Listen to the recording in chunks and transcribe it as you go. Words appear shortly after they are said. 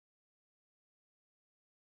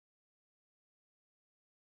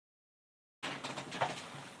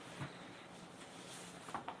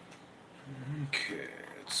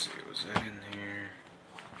Was that in here?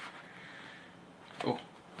 Oh.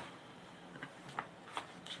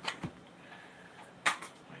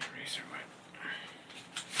 My eraser went.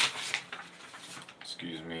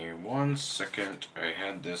 Excuse me 1 second. I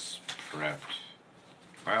had this prepped.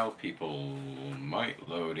 While people might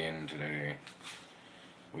load in today,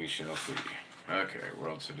 we shall see. Okay,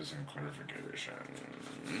 world citizen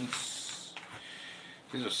clarifications.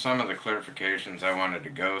 These are some of the clarifications I wanted to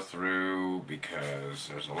go through because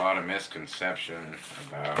there's a lot of misconception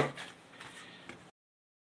about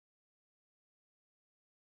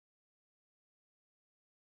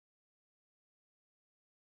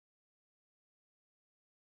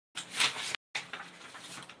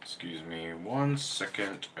Excuse me 1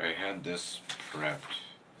 second. I had this prepped.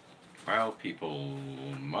 While people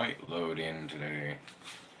might load in today,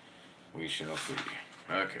 we shall see.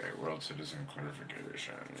 Okay, world citizen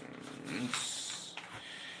clarifications.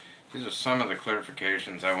 These are some of the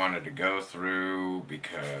clarifications I wanted to go through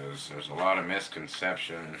because there's a lot of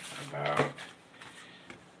misconception about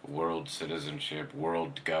world citizenship,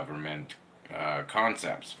 world government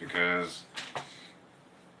concepts, because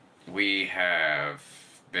we have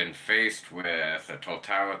been faced with a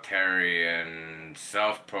totalitarian,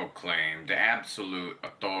 self-proclaimed absolute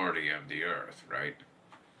authority of the earth, right?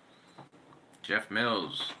 Jeff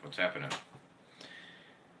Mills, what's happening?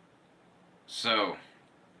 So,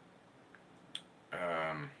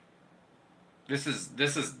 this is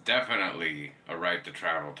definitely a right to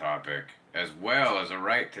travel topic, as well as a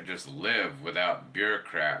right to just live without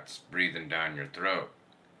bureaucrats breathing down your throat,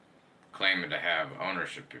 claiming to have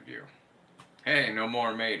ownership of you. Hey, no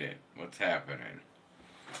more made it. What's happening?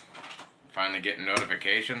 Finally getting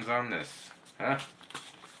notifications on this, huh?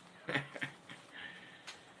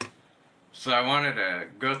 So I wanted to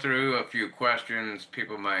go through a few questions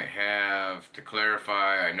people might have to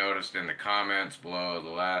clarify. I noticed in the comments below the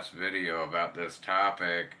last video about this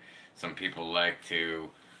topic, some people like to,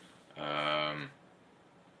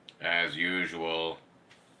 as usual,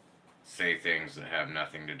 say things that have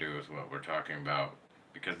nothing to do with what we're talking about,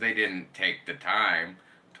 because they didn't take the time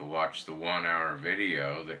to watch the 1-hour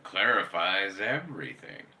video that clarifies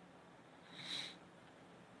everything.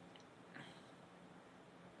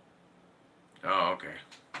 Oh, okay.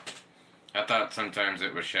 I thought sometimes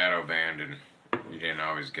it was shadow banned and you didn't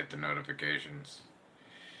always get the notifications.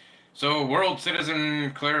 So, world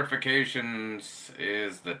citizen clarifications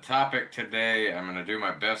is the topic today. I'm going to do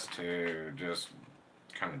my best to just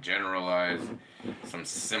kind of generalize some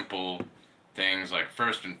simple things, like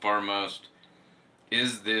first and foremost,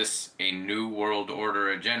 is this a new world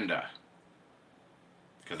order agenda?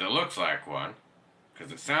 Because it looks like one,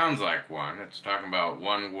 because it sounds like one. It's talking about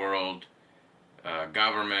one world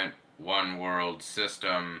government, one world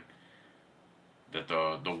system, that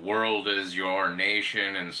the world is your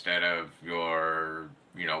nation instead of your,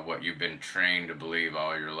 what you've been trained to believe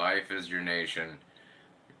all your life is your nation.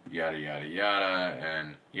 Yada yada yada.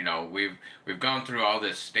 And we've gone through all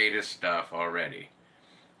this status stuff already.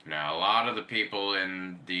 Now a lot of the people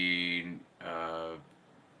in the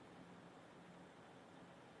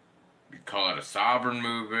you call it a sovereign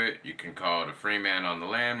movement, you can call it a free man on the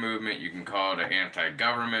land movement, you can call it an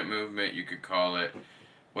anti-government movement, you could call it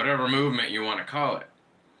whatever movement you want to call it.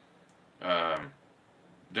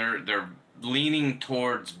 They're leaning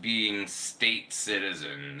towards being state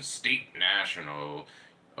citizens, state national,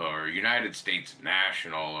 or United States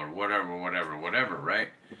national, or whatever, right?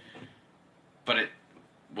 But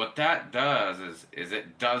what that does is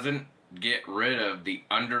it doesn't get rid of the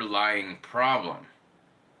underlying problem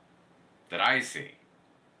that I see.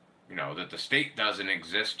 That the state doesn't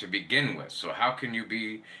exist to begin with. So how can you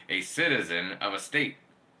be a citizen of a state?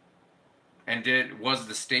 And was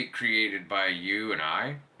the state created by you and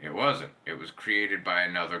I? It wasn't. It was created by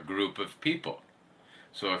another group of people.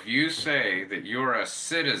 So if you say that you're a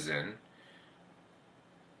citizen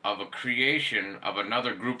of a creation of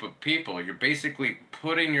another group of people, you're basically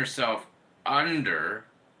putting yourself under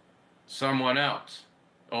someone else,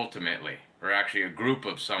 ultimately. Or actually a group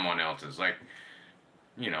of someone else's. Like,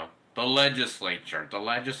 the legislature. The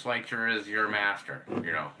legislature is your master,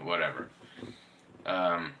 whatever.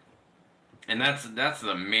 And that's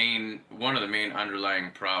one of the main underlying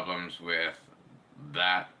problems with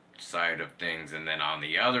that side of things. And then on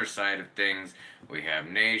the other side of things, we have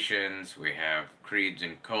nations, we have creeds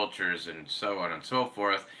and cultures, and so on and so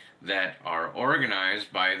forth, that are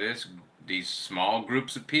organized by these small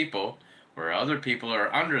groups of people, where other people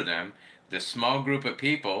are under them. This small group of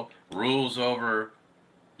people rules over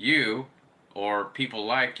you, or people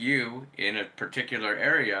like you, in a particular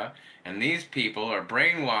area, and these people are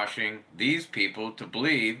brainwashing these people to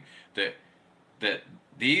believe that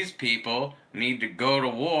these people need to go to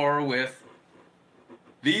war with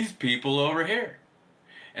these people over here.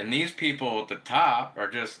 And these people at the top are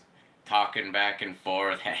just talking back and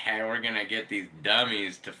forth. Hey, we're going to get these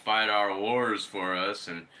dummies to fight our wars for us,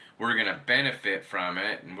 and we're going to benefit from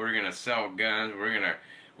it, and we're going to sell guns, we're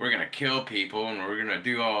going to kill people, and we're going to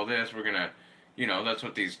do all this. We're going to, that's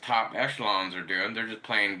what these top echelons are doing. They're just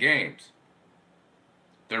playing games.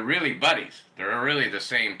 They're really buddies. They're really the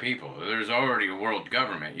same people. There's already a world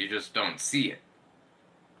government. You just don't see it.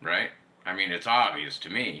 Right? I mean, it's obvious to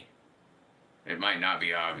me. It might not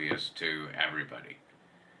be obvious to everybody.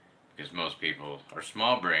 Because most people are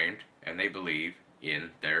small-brained and they believe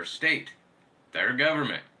in their state, their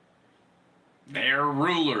government, their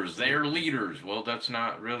rulers, their leaders. Well, that's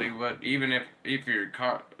not really what, even if you're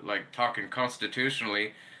talking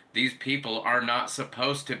constitutionally, these people are not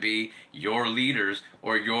supposed to be your leaders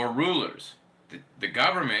or your rulers. The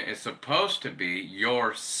government is supposed to be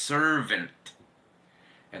your servant.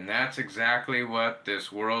 And that's exactly what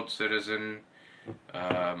this world citizen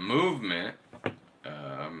movement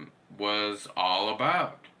was all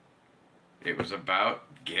about. It was about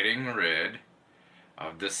getting rid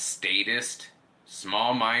of the statist,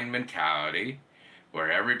 small mind mentality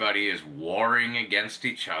where everybody is warring against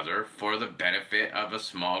each other for the benefit of a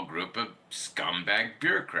small group of scumbag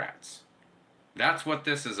bureaucrats. That's what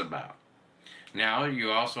this is about. Now, you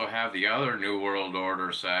also have the other New World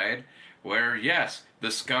Order side where, yes, the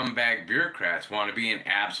scumbag bureaucrats want to be in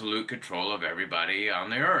absolute control of everybody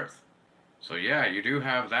on the earth. So yeah, you do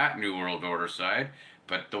have that New World Order side,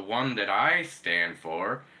 but the one that I stand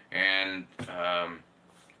for, and I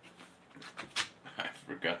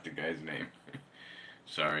forgot the guy's name.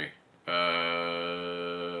 Sorry.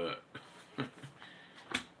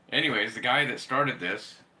 Anyways, the guy that started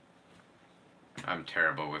this, I'm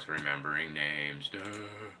terrible with remembering names.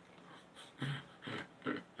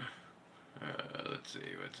 Let's see,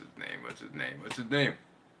 what's his name?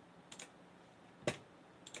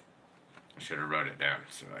 I should have wrote it down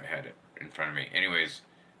so I had it in front of me. Anyways,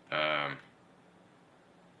 God,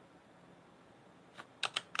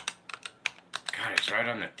 it's right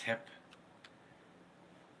on the tip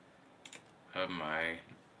of my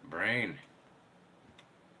brain.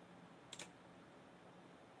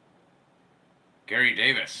 Gary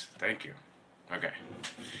Davis, thank you. Okay,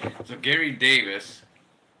 so Gary Davis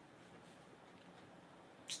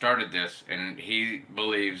started this, and he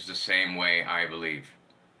believes the same way I believe.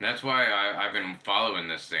 And that's why I've been following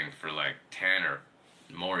this thing for like 10 or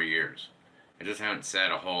more years. I just haven't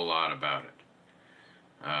said a whole lot about it.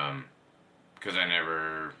 Because I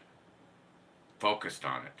never focused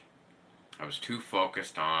on it. I was too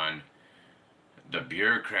focused on the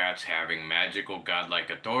bureaucrats having magical godlike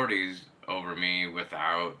authorities over me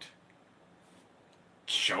without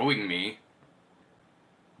showing me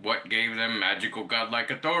what gave them magical godlike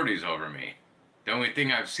authorities over me. The only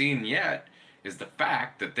thing I've seen yet is the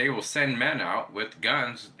fact that they will send men out with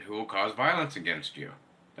guns who will cause violence against you.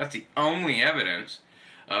 That's the only evidence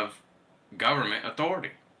of government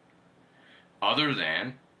authority. Other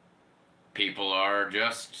than people are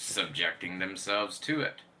just subjecting themselves to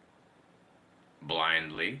it.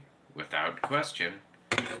 Blindly, without question,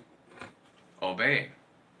 obeying.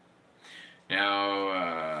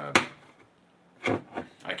 Now,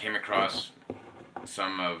 I came across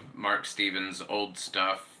some of Mark Stevens' old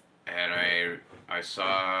stuff, and I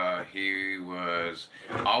saw he was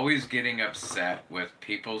always getting upset with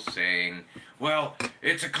people saying, well,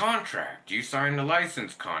 it's a contract. You signed a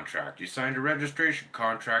license contract. You signed a registration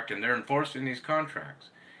contract, and they're enforcing these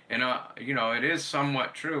contracts. And, it is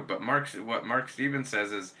somewhat true, but what Mark Stevens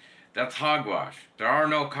says is, that's hogwash. There are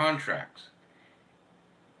no contracts.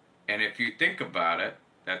 And if you think about it,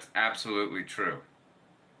 that's absolutely true.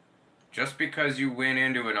 Just because you went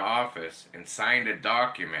into an office and signed a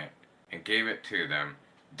document and gave it to them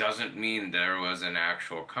doesn't mean there was an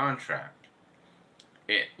actual contract.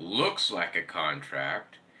 It looks like a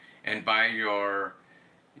contract, and by your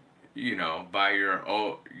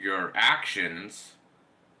actions,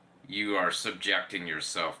 you are subjecting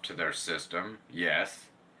yourself to their system, yes,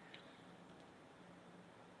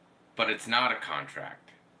 but it's not a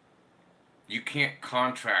contract. You can't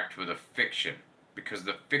contract with a fiction, because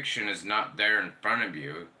the fiction is not there in front of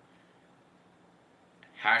you,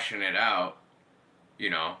 hashing it out,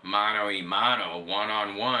 mano a mano,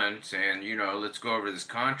 one-on-one, saying, let's go over this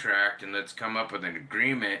contract and let's come up with an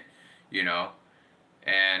agreement,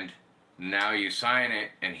 and now you sign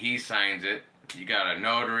it and he signs it. You got a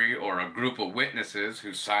notary or a group of witnesses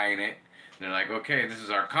who sign it, and they're like, okay, this is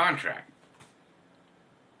our contract.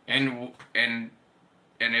 And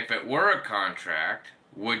if it were a contract,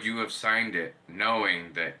 would you have signed it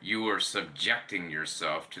knowing that you were subjecting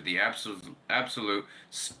yourself to the absolute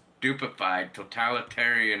stupefied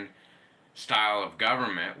totalitarian style of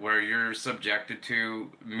government where you're subjected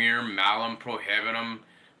to mere malum prohibitum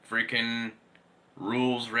freaking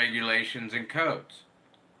rules, regulations, and codes?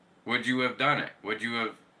 Would you have done it? Would you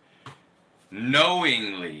have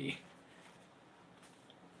knowingly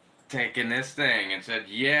taken this thing and said,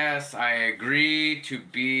 yes, I agree to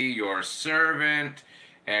be your servant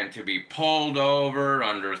and to be pulled over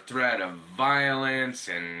under threat of violence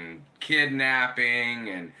and kidnapping,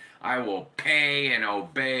 and I will pay and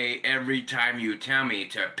obey every time you tell me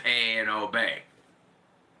to pay and obey?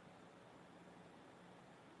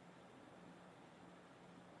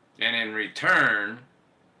 And in return,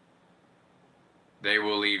 they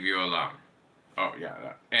will leave you alone. Oh,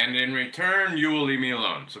 yeah. And in return, you will leave me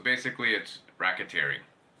alone. So basically, it's racketeering.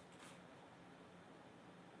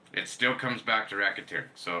 It still comes back to racketeering.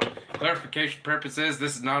 So, clarification purposes,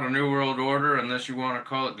 this is not a New World Order unless you want to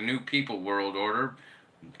call it the New People World Order,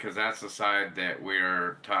 because that's the side that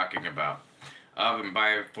we're talking about. Of and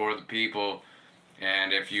by, for the people.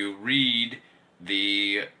 And if you read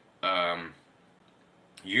the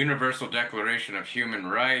Universal Declaration of Human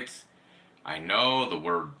Rights, I know the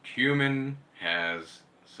word human has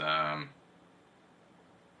some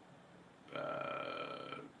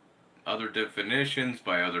other definitions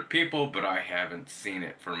by other people, but I haven't seen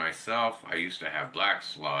it for myself. I used to have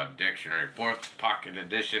Black's Law Dictionary, 4th Pocket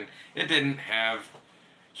Edition. It didn't have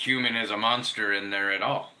human as a monster in there at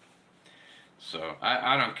all. So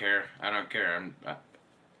I don't care. I don't care.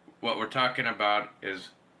 What we're talking about is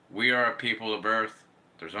we are a people of Earth.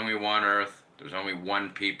 There's only one Earth. There's only one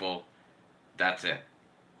people. That's it.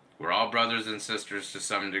 We're all brothers and sisters to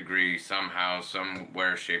some degree, somehow,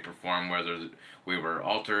 somewhere, shape, or form, whether we were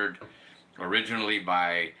altered originally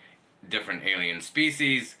by different alien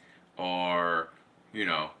species or, you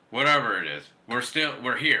know, whatever it is.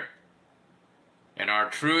 We're here. And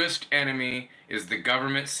our truest enemy is the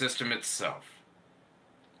government system itself,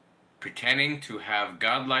 pretending to have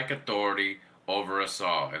godlike authority over us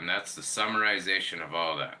all. And that's the summarization of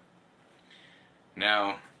all that.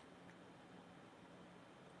 Now,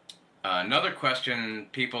 another question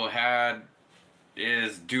people had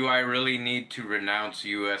is, do I really need to renounce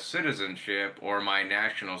U.S. citizenship or my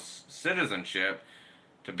national citizenship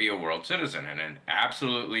to be a world citizen? And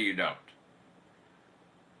absolutely you don't.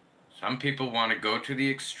 Some people want to go to the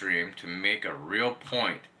extreme to make a real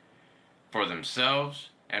point for themselves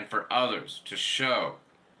and for others to show.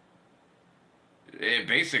 It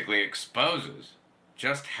basically exposes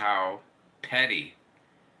just how petty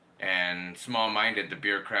and small-minded the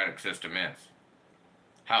bureaucratic system is.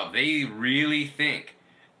 How they really think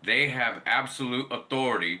they have absolute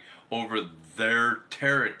authority over their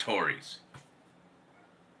territories.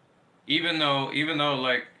 Even though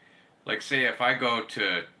like say if I go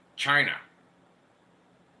to China,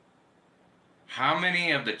 how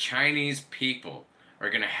many of the Chinese people are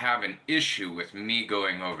going to have an issue with me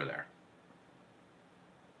going over there?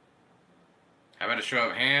 How about a show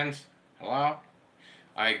of hands? Hello?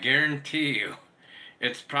 I guarantee you,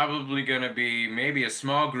 it's probably going to be maybe a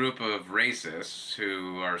small group of racists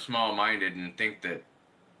who are small-minded and think that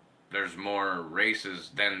there's more races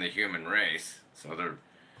than the human race. So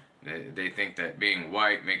they think that being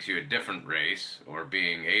white makes you a different race, or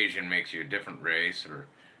being Asian makes you a different race, or,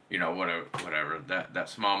 you know, whatever, that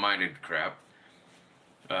small-minded crap.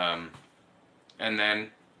 And then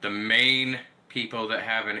the main people that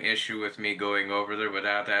have an issue with me going over there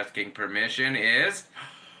without asking permission is,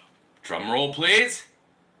 drum roll please,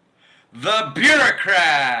 the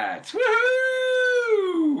bureaucrats!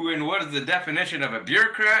 Woohoo! And what is the definition of a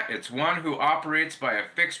bureaucrat? It's one who operates by a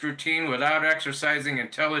fixed routine without exercising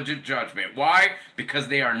intelligent judgment. Why? Because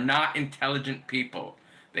they are not intelligent people.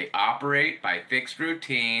 They operate by fixed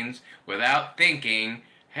routines without thinking,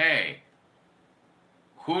 hey,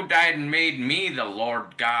 who died and made me the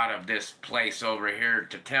Lord God of this place over here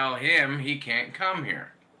to tell him he can't come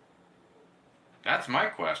here? That's my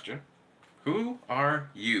question. Who are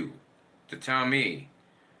you to tell me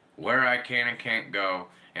where I can and can't go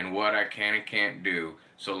and what I can and can't do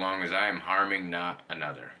so long as I am harming not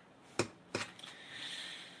another?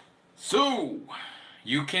 So,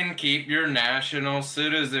 you can keep your national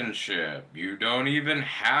citizenship. You don't even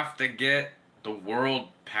have to get the world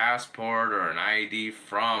passport or an ID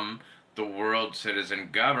from the world citizen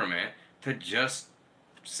government to just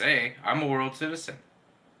say, I'm a world citizen.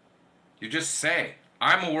 You just say,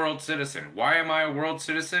 I'm a world citizen. Why am I a world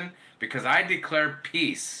citizen? Because I declare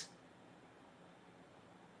peace.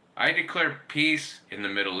 I declare peace in the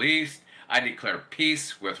Middle East. I declare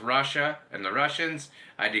peace with Russia and the Russians.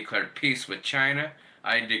 I declare peace with China.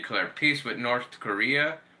 I declare peace with North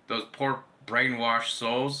Korea. Those poor brainwashed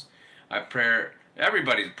souls. I pray.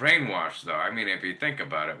 Everybody's brainwashed, though. I mean, if you think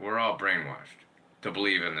about it, we're all brainwashed to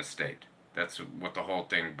believe in the state. That's what the whole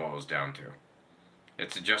thing boils down to.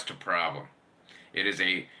 It's just a problem. It is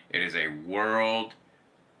a world.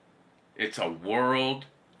 It's a world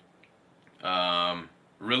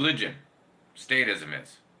religion. Statism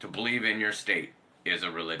is. To believe in your state is a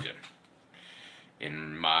religion.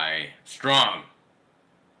 In my strong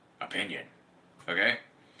opinion. Okay?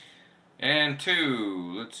 And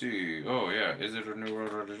two, let's see. Oh, yeah. Is it a New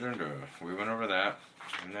World Agenda? We went over that.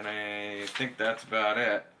 And then I think that's about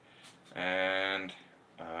it. And,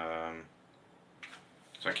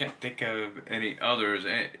 so I can't think of any others,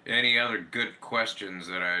 any other good questions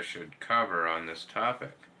that I should cover on this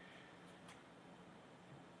topic.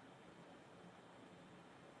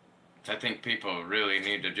 I think people really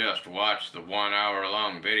need to just watch the 1 hour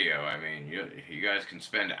long video. I mean, you guys can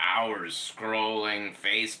spend hours scrolling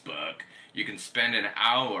Facebook. You can spend an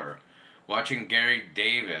hour watching Gary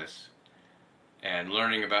Davis and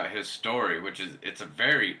learning about his story, it's a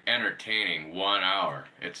very entertaining 1 hour.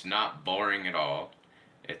 It's not boring at all.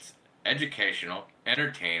 It's educational,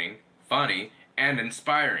 entertaining, funny, and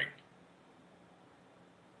inspiring.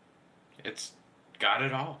 It's got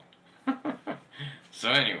it all. So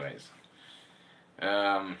anyways,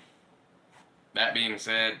 that being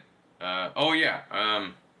said, oh yeah,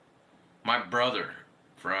 my brother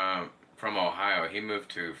from Ohio, he moved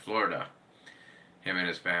to Florida, him and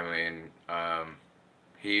his family, and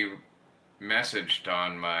he messaged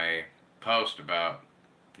on my post about,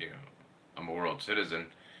 I'm a world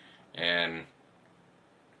citizen, and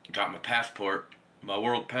got my passport, my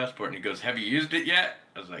world passport, and he goes, "Have you used it yet?"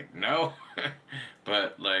 I was like, "No,"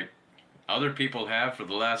 but like other people have for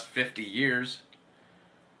the last 50 years.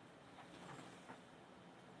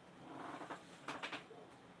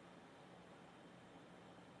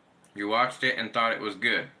 You watched it and thought it was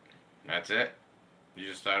good. That's it? You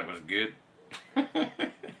just thought it was good?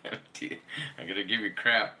 I'm gonna give you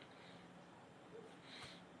crap.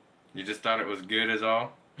 You just thought it was good is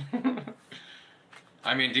all?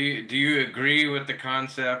 I mean, do you agree with the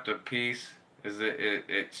concept of peace?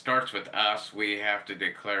 It starts with us. We have to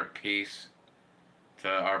declare peace to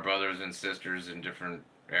our brothers and sisters in different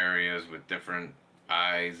areas with different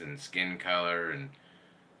eyes and skin color, and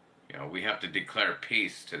we have to declare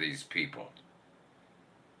peace to these people.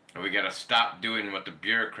 And we got to stop doing what the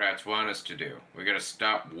bureaucrats want us to do. We got to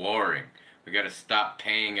stop warring. We got to stop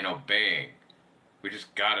paying and obeying. We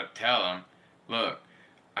just got to tell them, look,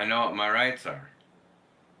 I know what my rights are.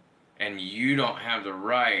 And you don't have the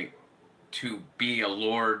right to be a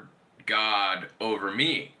Lord God over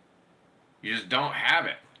me. You just don't have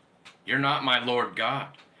it. You're not my Lord God.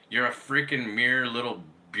 You're a freaking mere little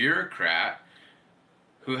bureaucrat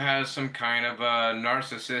who has some kind of a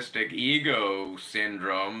narcissistic ego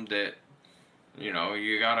syndrome that,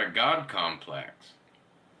 you got a God complex.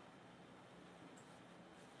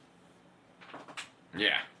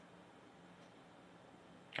 Yeah.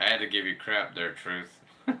 I had to give you crap there, Truth.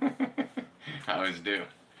 I always do.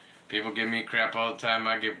 People give me crap all the time,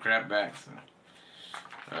 I give crap back. So.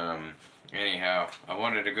 Anyhow, I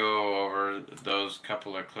wanted to go over those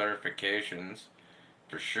couple of clarifications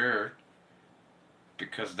for sure,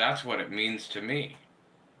 because that's what it means to me.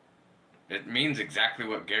 It means exactly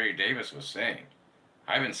what Gary Davis was saying.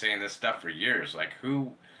 I've been saying this stuff for years. Like,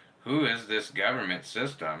 who is this government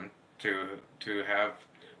system to have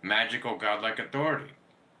magical godlike authority?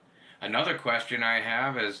 Another question I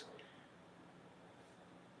have is,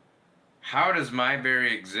 how does my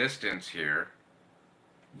very existence here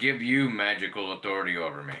give you magical authority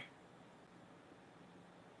over me?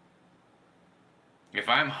 If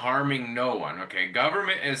I'm harming no one, okay,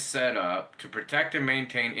 government is set up to protect and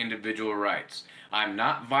maintain individual rights. I'm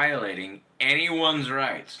not violating anyone's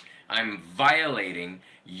rights. I'm violating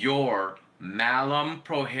your malum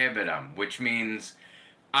prohibitum, which means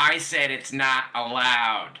I said it's not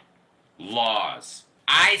allowed laws.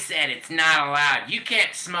 I said it's not allowed. You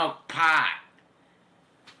can't smoke pot.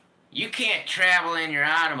 You can't travel in your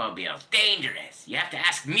automobile. It's dangerous. You have to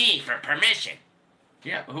ask me for permission.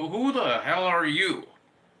 Yeah, who the hell are you?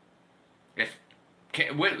 Wait.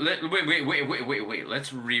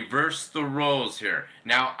 Let's reverse the roles here.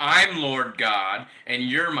 Now I'm Lord God, and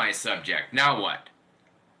you're my subject. Now what?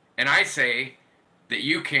 And I say that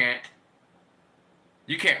you can't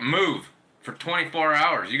move for 24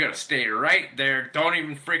 hours. You gotta stay right there. Don't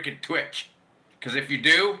even freaking twitch. Because if you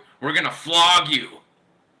do, we're gonna flog you.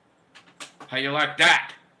 How you like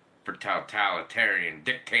that? For totalitarian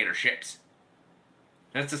dictatorships.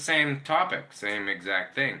 That's the same topic, same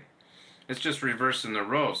exact thing. It's just reversing the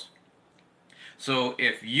roles. So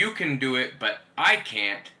if you can do it but I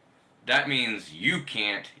can't, that means you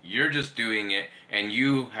can't, you're just doing it, and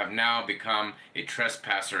you have now become a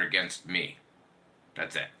trespasser against me.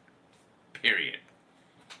 That's it. Period.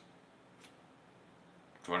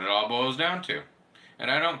 That's what it all boils down to. And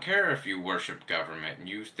I don't care if you worship government and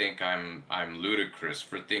you think I'm ludicrous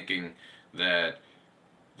for thinking that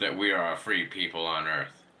we are a free people on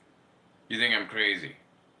earth. You think I'm crazy.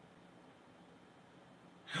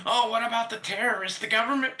 Oh, what about the terrorists? The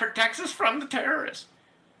government protects us from the terrorists.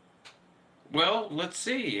 Well, let's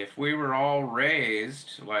see. If we were all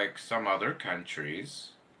raised like some other countries,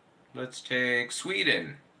 let's take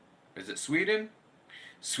Sweden. Is it Sweden?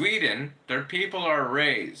 Sweden, their people are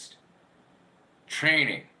raised,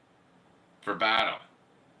 training for battle.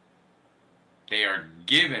 They are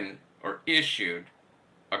given or issued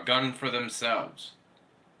a gun for themselves.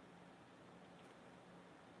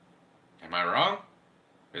 Am I wrong?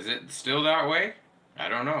 Is it still that way? I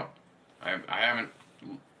don't know. I haven't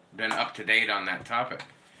been up to date on that topic.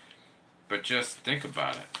 But just think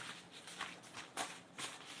about it.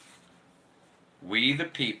 We the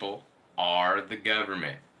people are the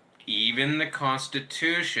government. Even the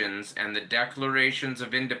constitutions and the declarations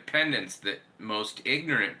of independence that most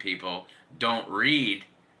ignorant people don't read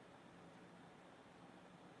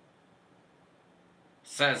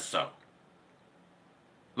says so.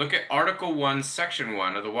 Look at Article 1, Section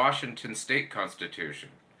 1 of the Washington State Constitution.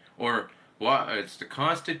 Or, it's the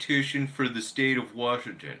Constitution for the State of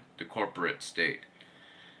Washington, the corporate state.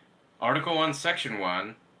 Article 1, Section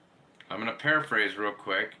 1, I'm going to paraphrase real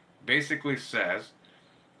quick, basically says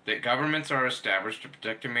that governments are established to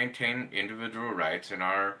protect and maintain individual rights and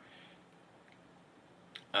are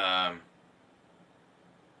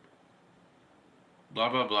blah,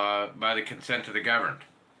 blah, blah, by the consent of the governed.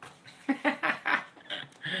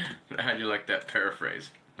 How do you like that paraphrase?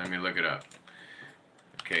 Let me look it up.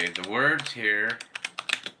 Okay, the words here.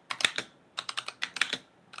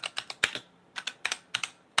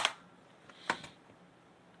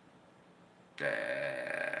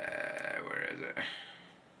 Where is it?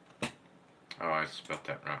 Oh, I spelled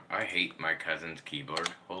that wrong. I hate my cousin's keyboard.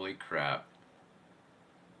 Holy crap.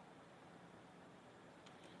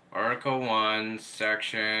 Article 1,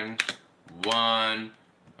 Section 1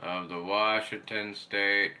 of the Washington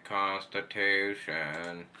State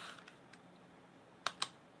Constitution.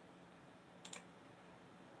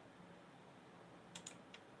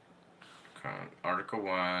 Article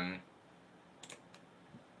 1.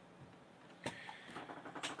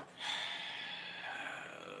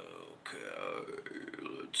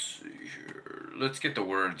 Let's get the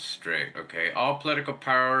words straight, okay? All political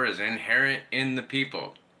power is inherent in the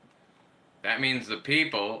people. That means the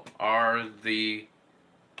people are the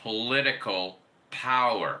political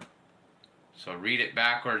power. So read it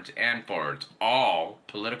backwards and forwards. All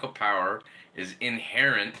political power is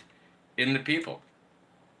inherent in the people.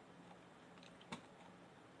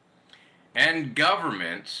 And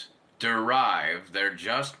governments derive their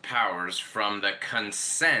just powers from the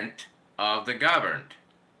consent of the governed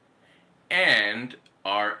and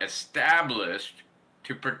are established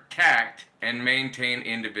to protect and maintain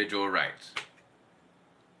individual rights.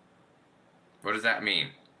 What does that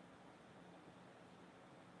mean?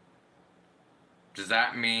 Does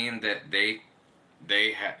that mean that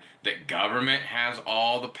that government has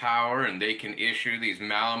all the power and they can issue these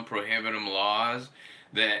malum prohibitum laws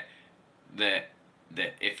that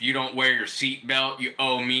if you don't wear your seatbelt you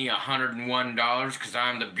owe me $101 because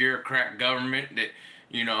I'm the bureaucrat government that,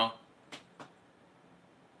 you know,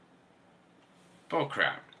 bull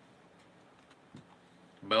crap.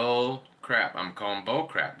 Bull crap. I'm calling bull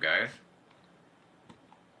crap, guys.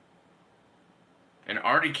 And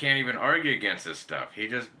Artie can't even argue against this stuff. He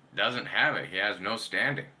just doesn't have it. He has no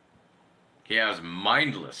standing. He has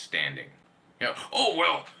mindless standing. You know, oh,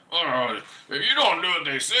 well, if you don't do what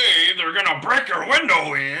they say, they're going to break your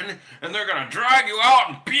window in, and they're going to drag you out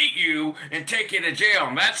and beat you and take you to jail.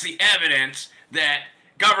 And that's the evidence that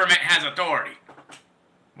government has authority.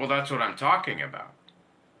 Well, that's what I'm talking about.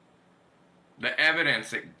 The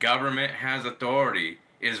evidence that government has authority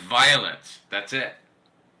is violence. That's it.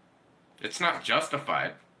 It's not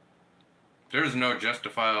justified. There's no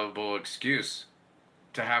justifiable excuse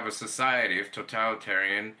to have a society of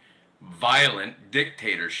totalitarian, violent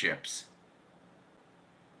dictatorships.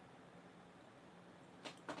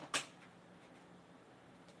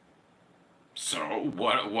 So,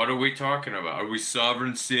 what are we talking about? Are we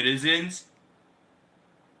sovereign citizens?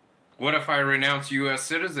 What if I renounce U.S.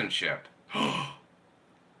 citizenship?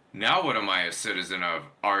 Now what am I a citizen of,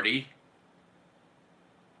 Artie?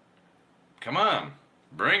 Come on,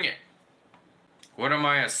 bring it. What am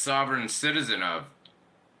I a sovereign citizen of,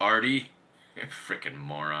 Artie? Frickin'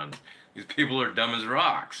 morons. These people are dumb as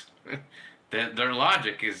rocks. Their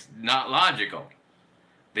logic is not logical.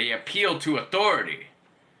 They appeal to authority.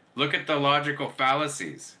 Look at the logical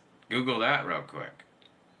fallacies. Google that real quick.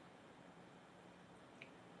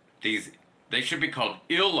 They should be called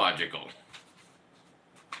illogical.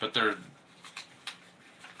 But they're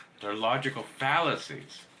logical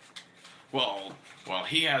fallacies. Well,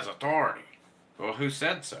 he has authority. Well, who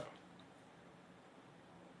said so?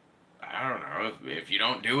 I don't know. If you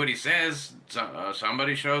don't do what he says,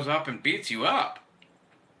 somebody shows up and beats you up.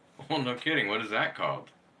 Well, no kidding. What is that called?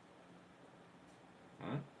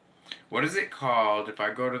 Huh? What is it called if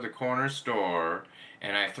I go to the corner store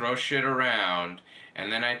and I throw shit around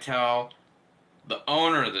and then I tell the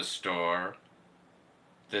owner of the store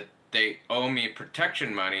that they owe me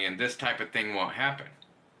protection money and this type of thing won't happen?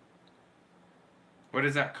 What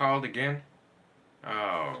is that called again?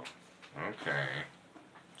 Oh, okay.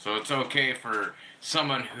 So it's okay for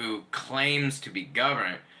someone who claims to be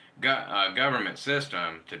government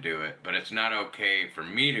system to do it, but it's not okay for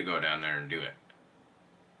me to go down there and do it.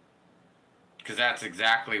 Because that's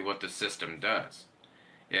exactly what the system does.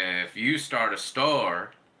 If you start a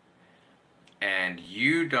store and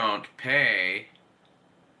you don't pay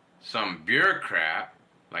some bureaucrat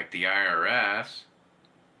like the IRS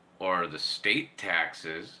or the state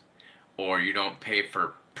taxes, or you don't pay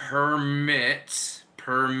for permits, you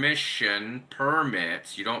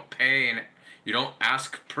don't pay and you don't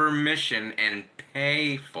ask permission and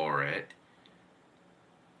pay for it.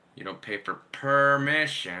 You don't pay for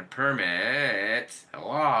permits.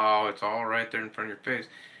 Hello, it's all right there in front of your face.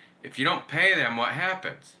 If you don't pay them, what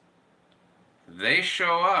happens? They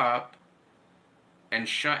show up and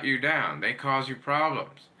shut you down. They cause you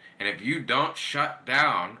problems. And if you don't shut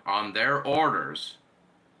down on their orders,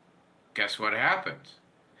 guess what happens?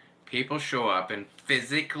 People show up and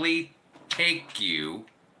physically take you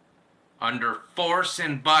under force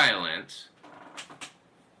and violence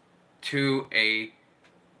to a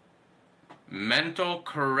mental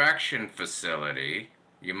correction facility.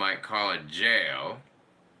 You might call it jail.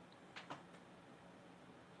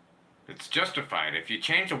 It's justified. If you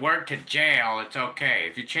change the word to jail, it's okay.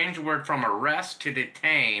 If you change the word from arrest to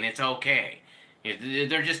detain, it's okay.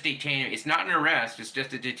 They're just detaining. It's not an arrest, it's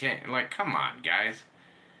just a detain. Like, come on, guys.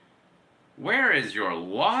 Where is your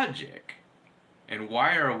logic? And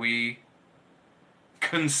why are we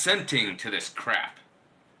consenting to this crap?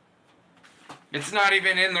 It's not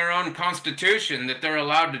even in their own constitution that they're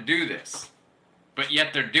allowed to do this. But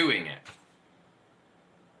yet they're doing it.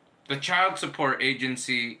 The child support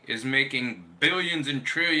agency is making billions and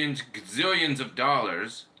trillions, gazillions of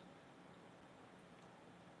dollars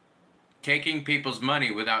taking people's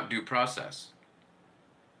money without due process.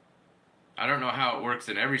 I don't know how it works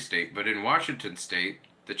in every state, but in Washington state,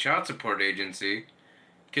 the child support agency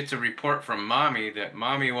gets a report from mommy that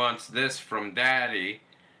mommy wants this from daddy,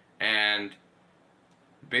 and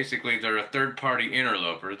basically they're a third-party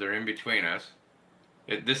interloper. They're in between us.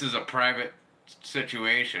 This is a private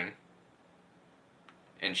situation,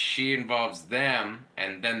 and she involves them,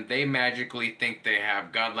 and then they magically think they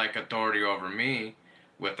have godlike authority over me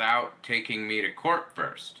without taking me to court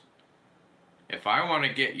first. If I want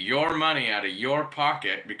to get your money out of your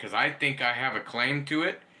pocket because I think I have a claim to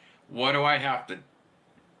it, what do I have to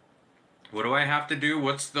do?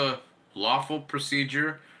 What's the lawful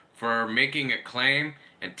procedure for making a claim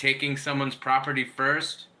and taking someone's property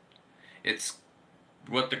first? It's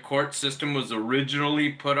what the court system was originally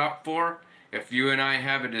put up for. If you and I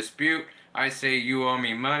have a dispute, I say you owe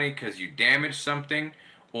me money because you damaged something,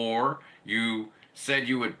 or you said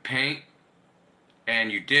you would paint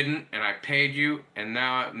and you didn't, and I paid you, and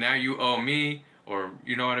now you owe me, or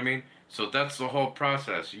you know what I mean? So that's the whole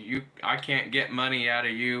process. I can't get money out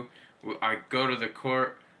of you. I go to the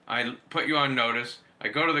court. I put you on notice. I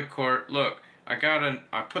go to the court. Look, I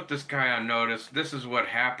put this guy on notice. This is what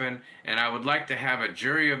happened, and I would like to have a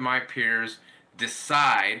jury of my peers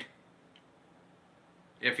decide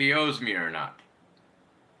if he owes me or not.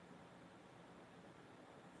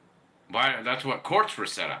 Why? That's what courts were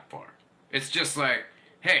set up for. It's just like,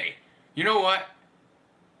 hey, you know what?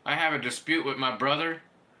 I have a dispute with my brother.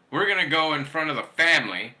 We're going to go in front of the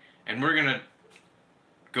family, and we're going to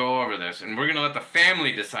go over this, and we're going to let the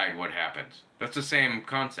family decide what happens. That's the same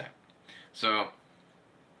concept. So,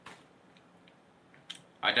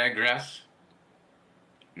 I digress.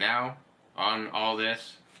 Now, on all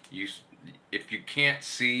this, if you can't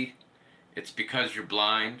see, it's because you're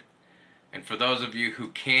blind. And for those of you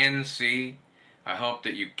who can see, I hope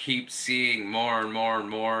that you keep seeing more and more and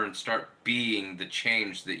more and start being the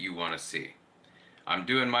change that you want to see. I'm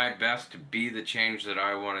doing my best to be the change that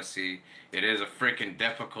I want to see. It is a freaking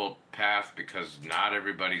difficult path because not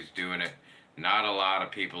everybody's doing it. Not a lot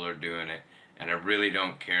of people are doing it. And I really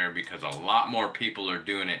don't care because a lot more people are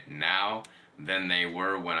doing it now than they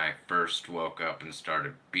were when I first woke up and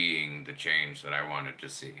started being the change that I wanted to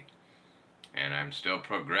see. And I'm still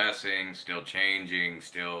progressing, still changing,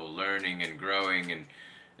 still learning and growing,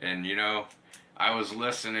 and you know, I was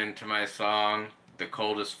listening to my song, The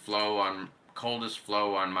Coldest Flow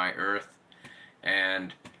on My Earth,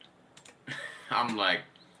 and I'm like,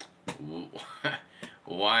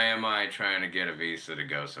 why am I trying to get a visa to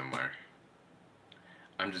go somewhere?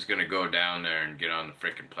 I'm just gonna go down there and get on the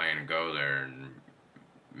freaking plane and go there and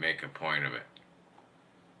make a point of it.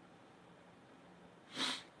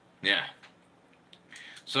 Yeah.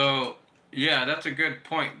 So, yeah, that's a good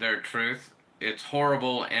point there, Truth. It's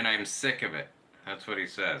horrible and I'm sick of it. That's what he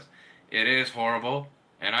says. It is horrible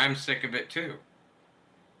and I'm sick of it too.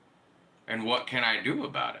 And what can I do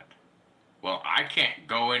about it? Well, I can't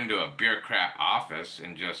go into a bureaucrat office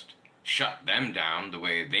and just shut them down the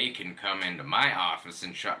way they can come into my office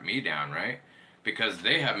and shut me down, right? Because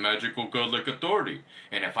they have magical godlike authority.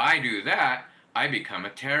 And if I do that, I become a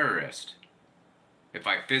terrorist. If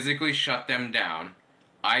I physically shut them down,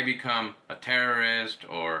 I become a terrorist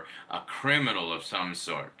or a criminal of some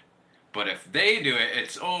sort. But if they do it,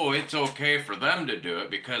 it's okay for them to do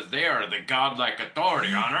it because they are the godlike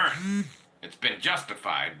authority on earth. It's been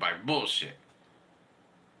justified by bullshit.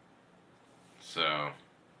 So,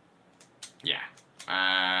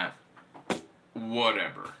 yeah.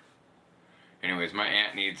 Whatever. Anyways, my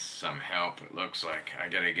aunt needs some help. It looks like I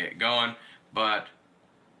gotta get going. But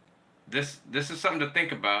this is something to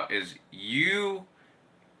think about is you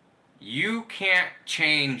can't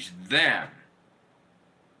change them.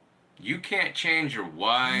 You can't change your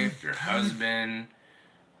wife, your husband,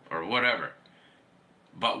 or whatever.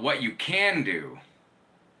 But what you can do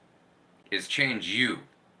is change you.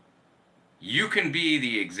 You can be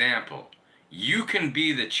the example. You can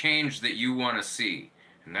be the change that you want to see.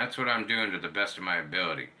 And that's what I'm doing to the best of my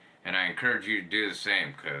ability. And I encourage you to do the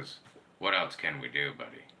same, because what else can we do,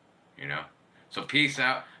 buddy? You know? So peace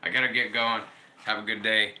out. I gotta get going. Have a good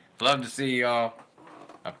day. Love to see y'all.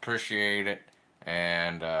 Appreciate it.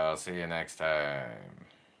 And I'll see you next time.